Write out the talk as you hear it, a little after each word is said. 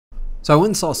So I went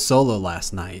and saw Solo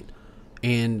last night,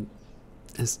 and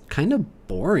it's kind of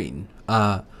boring.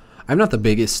 I'm not the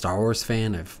biggest Star Wars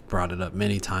fan. I've brought it up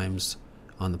many times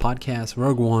on the podcast.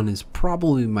 Rogue One is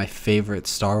probably my favorite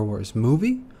Star Wars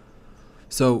movie.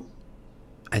 So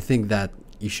I think that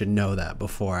you should know that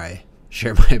before I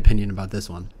share my opinion about this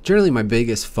one. Generally, my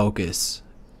biggest focus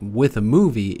with a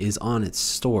movie is on its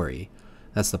story.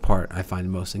 That's the part I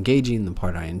find most engaging, the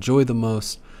part I enjoy the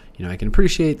most. You know, I can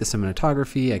appreciate the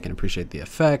cinematography, I can appreciate the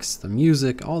effects, the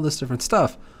music, all this different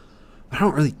stuff, but I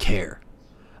don't really care.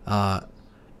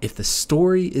 If the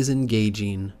story is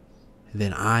engaging,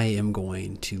 then I am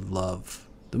going to love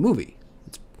the movie.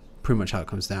 It's pretty much how it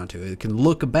comes down to. It can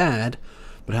look bad,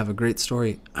 but have a great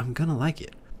story. I'm going to like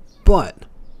it. But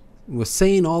with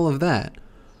saying all of that,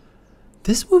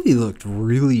 this movie looked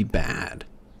really bad.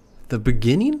 The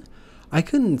beginning, I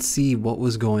couldn't see what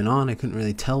was going on. I couldn't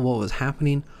really tell what was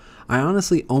happening. I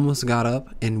honestly almost got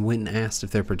up and went and asked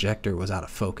if their projector was out of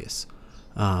focus.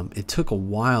 It took a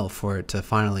while for it to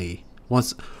finally,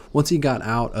 once he got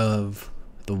out of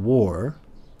the war,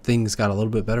 things got a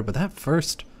little bit better. But that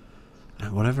first,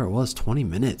 whatever it was, 20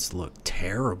 minutes looked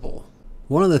terrible.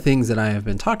 One of the things that I have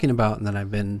been talking about and that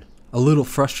I've been a little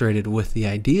frustrated with the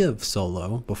idea of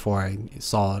Solo before I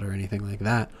saw it or anything like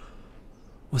that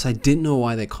was I didn't know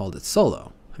why they called it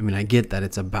Solo. I mean, I get that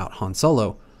it's about Han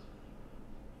Solo,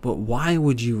 but why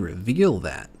would you reveal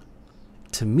that?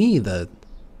 To me, the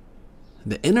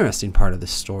interesting part of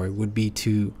this story would be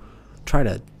to try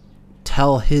to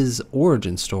tell his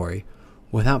origin story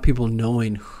without people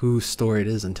knowing whose story it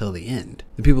is until the end.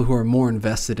 The people who are more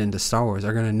invested into Star Wars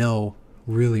are going to know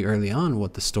really early on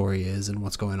what the story is and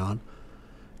what's going on.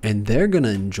 And they're going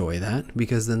to enjoy that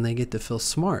because then they get to feel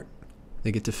smart.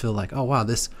 They get to feel like, oh wow,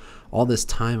 all this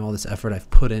time, all this effort I've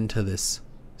put into this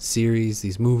series,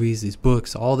 these movies, these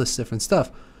books, all this different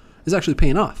stuff is actually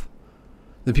paying off.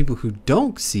 The people who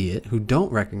don't see it, who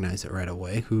don't recognize it right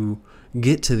away, who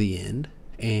get to the end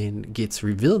and gets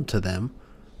revealed to them,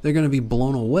 they're going to be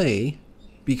blown away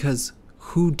because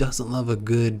who doesn't love a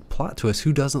good plot twist?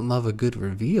 Who doesn't love a good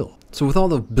reveal? So with all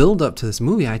the build up to this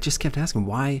movie, I just kept asking,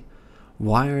 why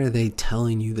are they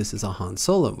telling you this is a Han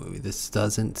Solo movie? This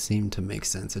doesn't seem to make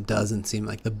sense. It doesn't seem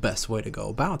like the best way to go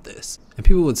about this. And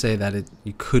people would say that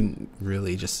you couldn't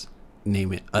really just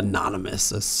name it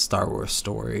Anonymous, a Star Wars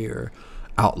story, or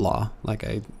Outlaw, like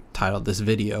I titled this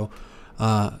video,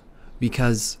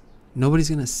 because nobody's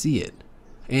going to see it.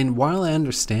 And while I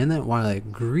understand that, while I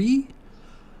agree,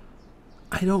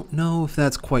 I don't know if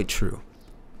that's quite true,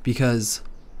 because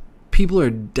people are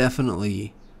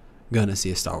definitely going to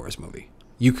see a Star Wars movie.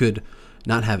 You could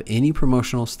not have any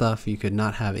promotional stuff. You could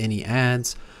not have any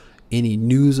ads, any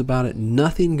news about it,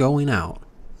 nothing going out.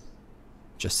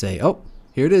 Just say, oh,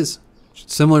 here it is.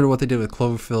 Similar to what they did with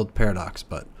Cloverfield Paradox,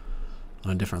 but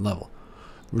on a different level.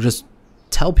 We'll just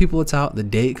tell people it's out. The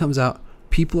day it comes out,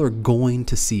 people are going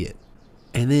to see it.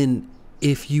 And then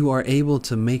if you are able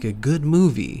to make a good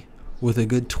movie with a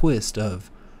good twist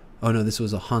of, oh no, this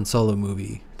was a Han Solo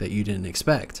movie that you didn't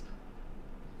expect,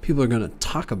 people are going to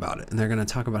talk about it, and they're going to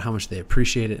talk about how much they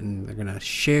appreciate it, and they're going to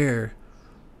share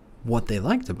what they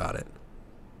liked about it.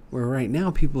 Where right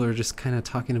now people are just kind of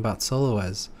talking about Solo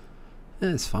as,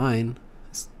 it's fine,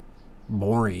 it's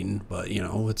boring, but you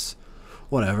know, it's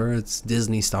whatever, it's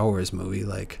Disney Star Wars movie,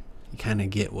 like you kind of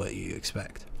get what you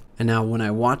expect. And now when I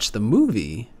watched the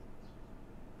movie,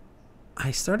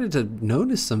 I started to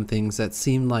notice some things that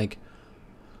seemed like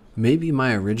maybe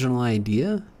my original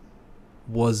idea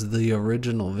was the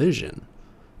original vision.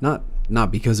 Not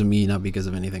because of me, not because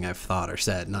of anything I've thought or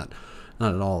said, not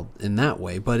at all in that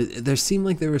way, but there seemed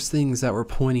like there was things that were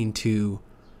pointing to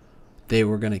they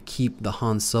were going to keep the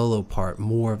Han Solo part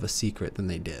more of a secret than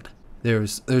they did.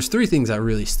 There's three things that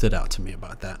really stood out to me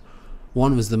about that.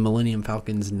 One was the Millennium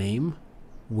Falcon's name.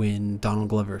 When Donald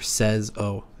Glover says,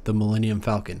 oh, the Millennium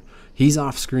Falcon, he's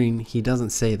off screen, he doesn't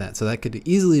say that, so that could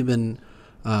easily have been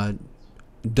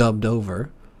dubbed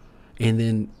over. And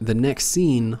then the next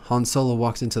scene, Han Solo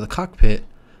walks into the cockpit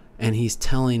and he's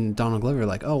telling Donald Glover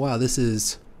like, oh wow, this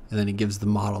is, and then he gives the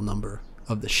model number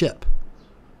of the ship.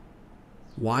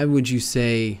 Why would you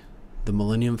say the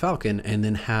Millennium Falcon and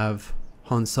then have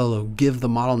Han Solo give the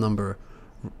model number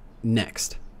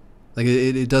next? Like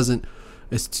it doesn't,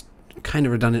 it's kind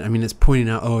of redundant. I mean, it's pointing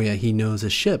out, oh yeah, he knows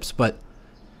his ships, but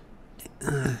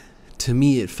to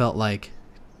me it felt like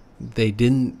they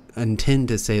didn't intend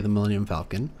to say the Millennium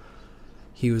Falcon.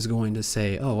 He was going to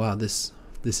say, oh wow, this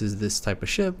is this type of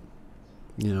ship,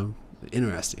 you know,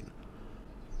 interesting.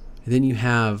 And then you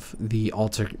have the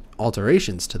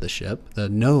alterations to the ship. The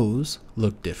nose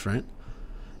looked different,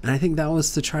 and I think that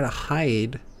was to try to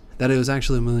hide that it was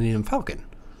actually a Millennium Falcon.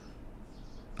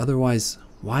 Otherwise,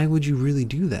 why would you really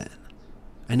do that?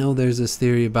 I know there's this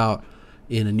theory about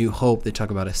in A New Hope, they talk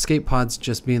about escape pods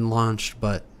just being launched,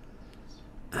 but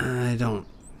that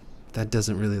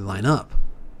doesn't really line up.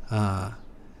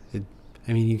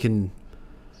 You can,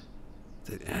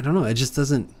 I don't know, it just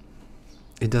doesn't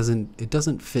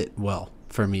fit well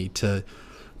for me to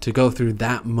go through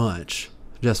that much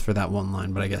just for that one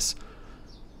line. But I guess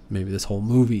maybe this whole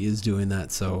movie is doing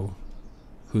that, so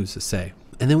who's to say?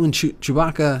 And then when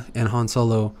Chewbacca and Han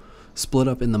Solo split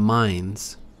up in the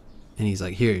mines, and he's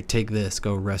like, here, take this,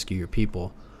 go rescue your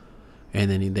people,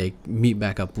 and then they meet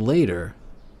back up later,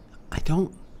 I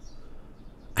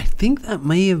think that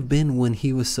may have been when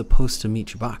he was supposed to meet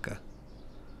Chewbacca.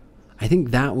 I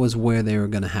think that was where they were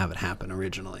going to have it happen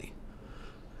originally.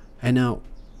 And now,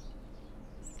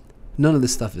 none of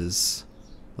this stuff is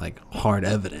like hard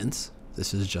evidence.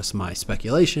 This is just my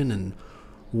speculation and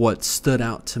what stood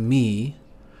out to me.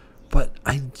 But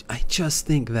I just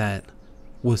think that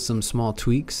with some small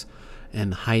tweaks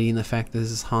and hiding the fact that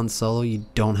this is Han Solo, you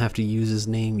don't have to use his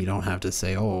name. You don't have to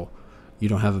say, oh, you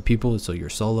don't have a people, so you're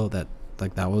Solo. That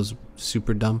was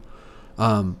super dumb.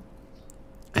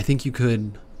 I think you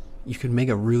could make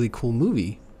a really cool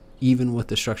movie even with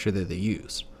the structure that they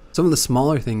used. Some of the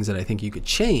smaller things that I think you could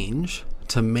change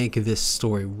to make this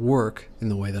story work in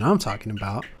the way that I'm talking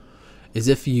about is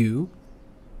if you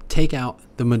take out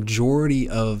the majority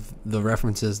of the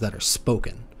references that are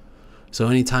spoken. So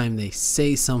anytime they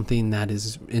say something that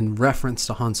is in reference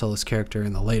to Han Solo's character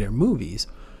in the later movies,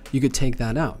 you could take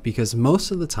that out, because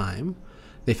most of the time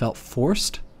they felt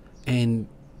forced and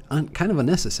kind of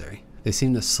unnecessary. They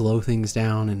seem to slow things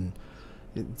down, and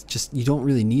it's just, you don't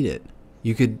really need it.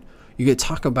 You could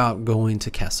talk about going to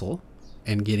Kessel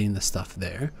and getting the stuff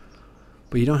there,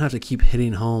 but you don't have to keep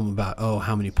hitting home about, oh,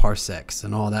 how many parsecs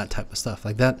and all that type of stuff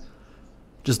like that.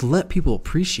 Just let people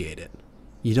appreciate it.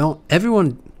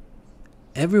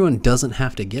 Everyone doesn't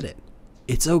have to get it.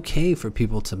 It's okay for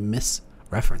people to miss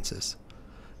references.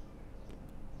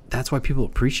 That's why people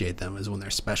appreciate them, is when they're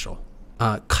special.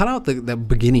 Cut out the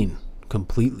beginning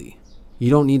completely. You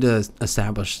don't need to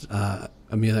establish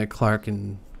Emilia Clarke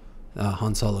and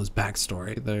Han Solo's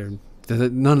backstory.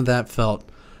 None of that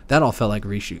all felt like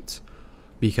reshoots,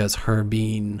 because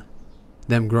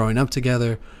them growing up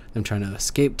together, them trying to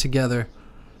escape together,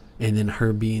 and then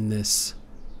her being this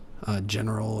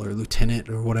general or lieutenant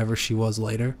or whatever she was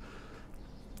later,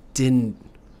 it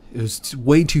was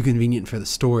way too convenient for the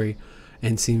story,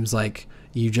 and seems like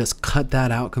you just cut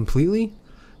that out completely.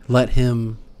 Let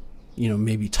him,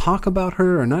 maybe talk about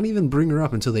her, or not even bring her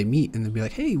up until they meet, and then be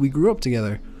like, hey, we grew up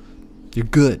together. You're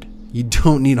good. You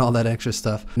don't need all that extra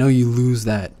stuff. I know you lose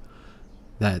that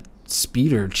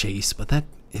speeder chase, but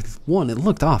it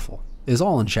looked awful. It was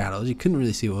all in shadows. You couldn't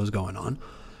really see what was going on.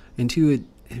 And two,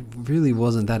 it really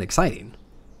wasn't that exciting.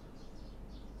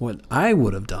 What I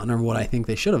would have done, or what I think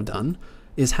they should have done,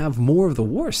 is have more of the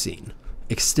war scene.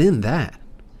 Extend that.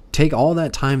 Take all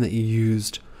that time that you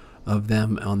used of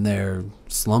them on their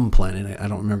slum planet, I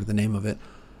don't remember the name of it,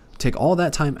 take all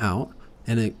that time out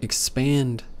and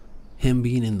expand him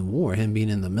being in the war, him being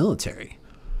in the military.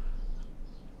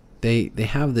 They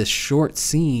have this short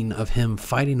scene of him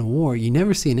fighting a war. You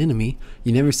never see an enemy.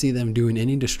 You never see them doing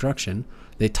any destruction.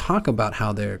 They talk about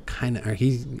how they're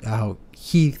how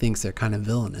he thinks they're kind of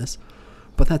villainous,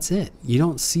 but that's it. You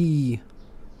don't see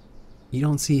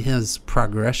his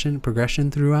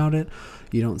progression throughout it.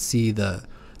 You don't see the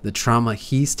trauma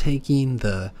he's taking,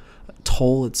 the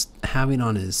toll it's having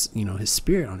on his, his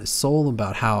spirit, on his soul,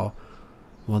 about how,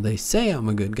 well, they say I'm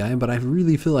a good guy, but I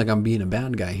really feel like I'm being a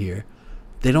bad guy here.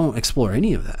 They don't explore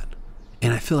any of that.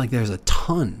 And I feel like there's a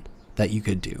ton that you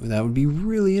could do that would be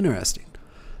really interesting.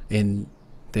 And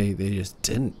they just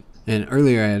didn't. And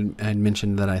earlier I had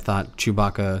mentioned that I thought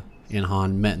Chewbacca and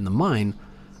Han met in the mine.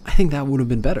 I think that would have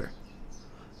been better.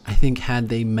 I think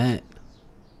had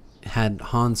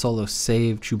Han Solo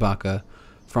saved Chewbacca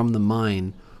from the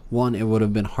mine, one, it would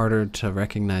have been harder to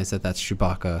recognize that that's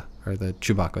Chewbacca, or the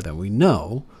Chewbacca that we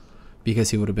know, because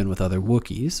he would have been with other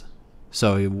Wookiees.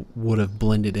 So he would have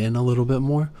blended in a little bit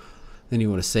more. Then he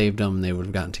would have saved them, and they would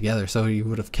have gotten together. So he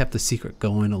would have kept the secret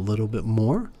going a little bit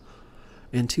more.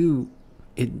 And two,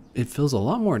 it feels a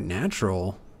lot more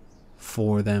natural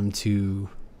for them to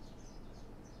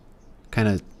kind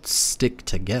of stick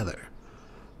together.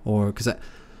 Or, because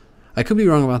I could be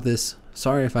wrong about this,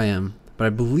 sorry if I am, but I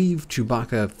believe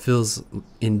Chewbacca feels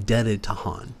indebted to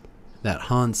Han. That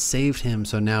Han saved him,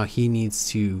 so now he needs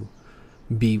to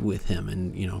be with him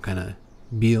and, kind of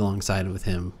be alongside with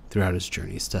him throughout his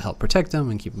journeys to help protect him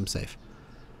and keep him safe.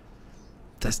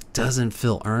 This doesn't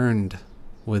feel earned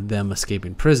with them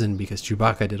escaping prison because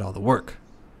Chewbacca did all the work.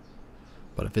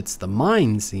 But if it's the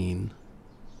mine scene,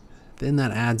 then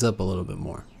that adds up a little bit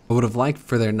more. I would have liked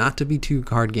for there not to be 2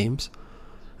 card games.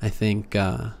 I think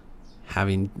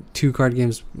having 2 card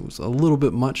games was a little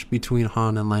bit much between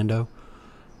Han and Lando.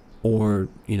 Or,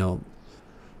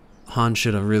 Han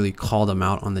should have really called him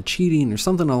out on the cheating or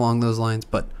something along those lines.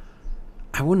 But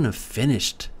I wouldn't have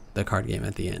finished the card game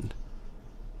at the end.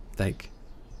 Like,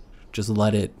 just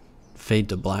let it fade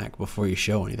to black before you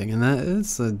show anything. And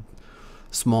it's a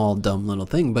small, dumb little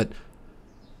thing. But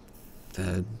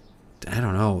I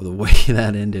don't know, the way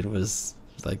that ended was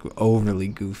like overly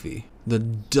goofy. The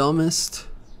dumbest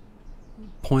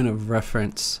point of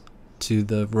reference to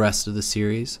the rest of the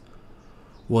series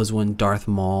was when Darth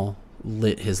Maul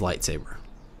lit his lightsaber.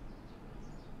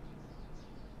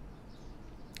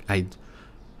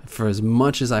 For as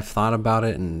much as I've thought about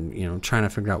it and trying to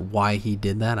figure out why he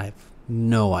did that, I have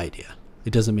no idea.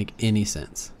 It doesn't make any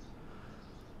sense.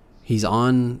 He's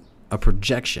on a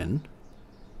projection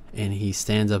and he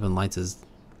stands up and lights his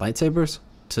lightsabers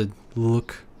to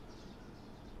look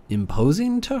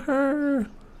imposing to her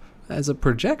as a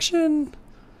projection.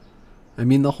 I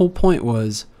mean, the whole point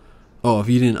was, if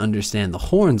you didn't understand the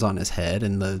horns on his head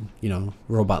and the,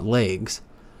 robot legs,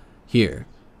 here,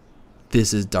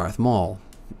 this is Darth Maul.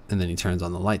 And then he turns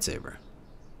on the lightsaber.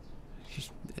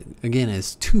 Again,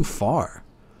 it's too far.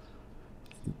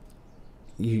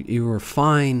 You were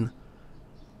fine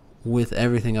with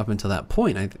everything up until that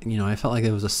point. I felt like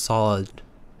it was a solid,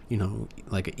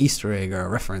 like an Easter egg or a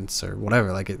reference or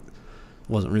whatever. Like, it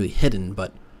wasn't really hidden,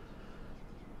 but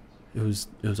it was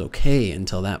okay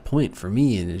until that point for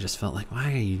me. And it just felt like,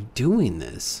 why are you doing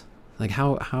this? Like,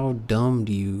 how dumb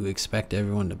do you expect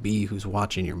everyone to be who's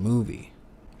watching your movie?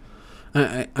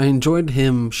 I enjoyed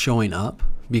him showing up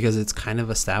because it's kind of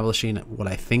establishing what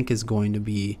I think is going to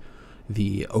be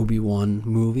the Obi-Wan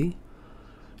movie.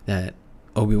 That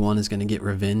Obi-Wan is going to get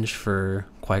revenge for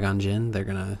Qui-Gon Jinn. They're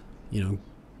going to,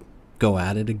 go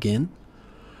at it again.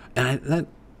 And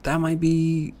that might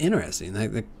be interesting.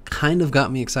 That kind of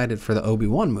got me excited for the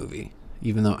Obi-Wan movie,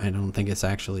 even though I don't think it's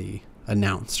actually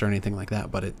announced or anything like that.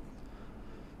 But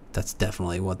that's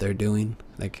definitely what they're doing.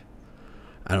 Like,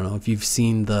 I don't know if you've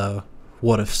seen the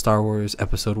What If Star Wars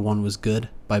Episode 1 Was Good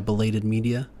by Belated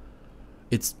Media.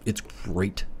 It's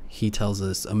great. He tells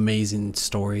this amazing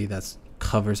story that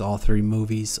covers all 3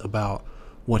 movies about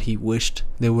what he wished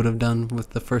they would have done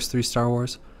with the first 3 Star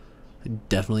Wars.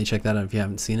 Definitely check that out if you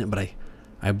haven't seen it. But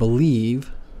I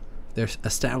believe they're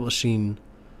establishing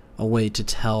a way to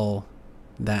tell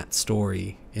that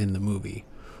story in the movie,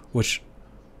 which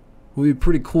would be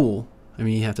pretty cool. I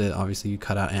mean, you have to, obviously, you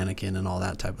cut out Anakin and all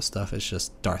that type of stuff. It's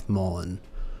just Darth Maul and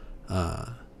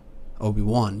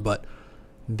Obi-Wan. But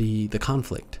the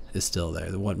conflict is still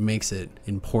there. What makes it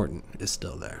important is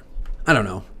still there. I don't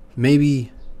know.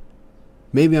 Maybe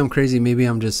I'm crazy. Maybe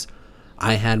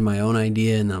I had my own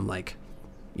idea and I'm like,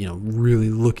 really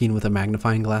looking with a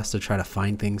magnifying glass to try to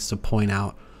find things to point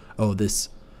out, this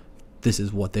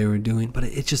is what they were doing. But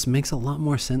it just makes a lot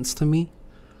more sense to me.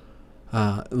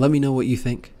 Let me know what you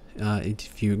think.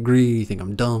 If you agree, you think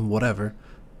I'm dumb, whatever,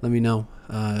 let me know.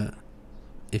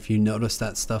 If you noticed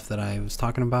that stuff that I was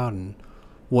talking about and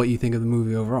what you think of the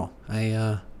movie overall.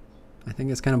 I think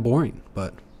it's kind of boring,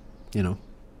 but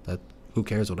that who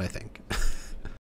cares what I think.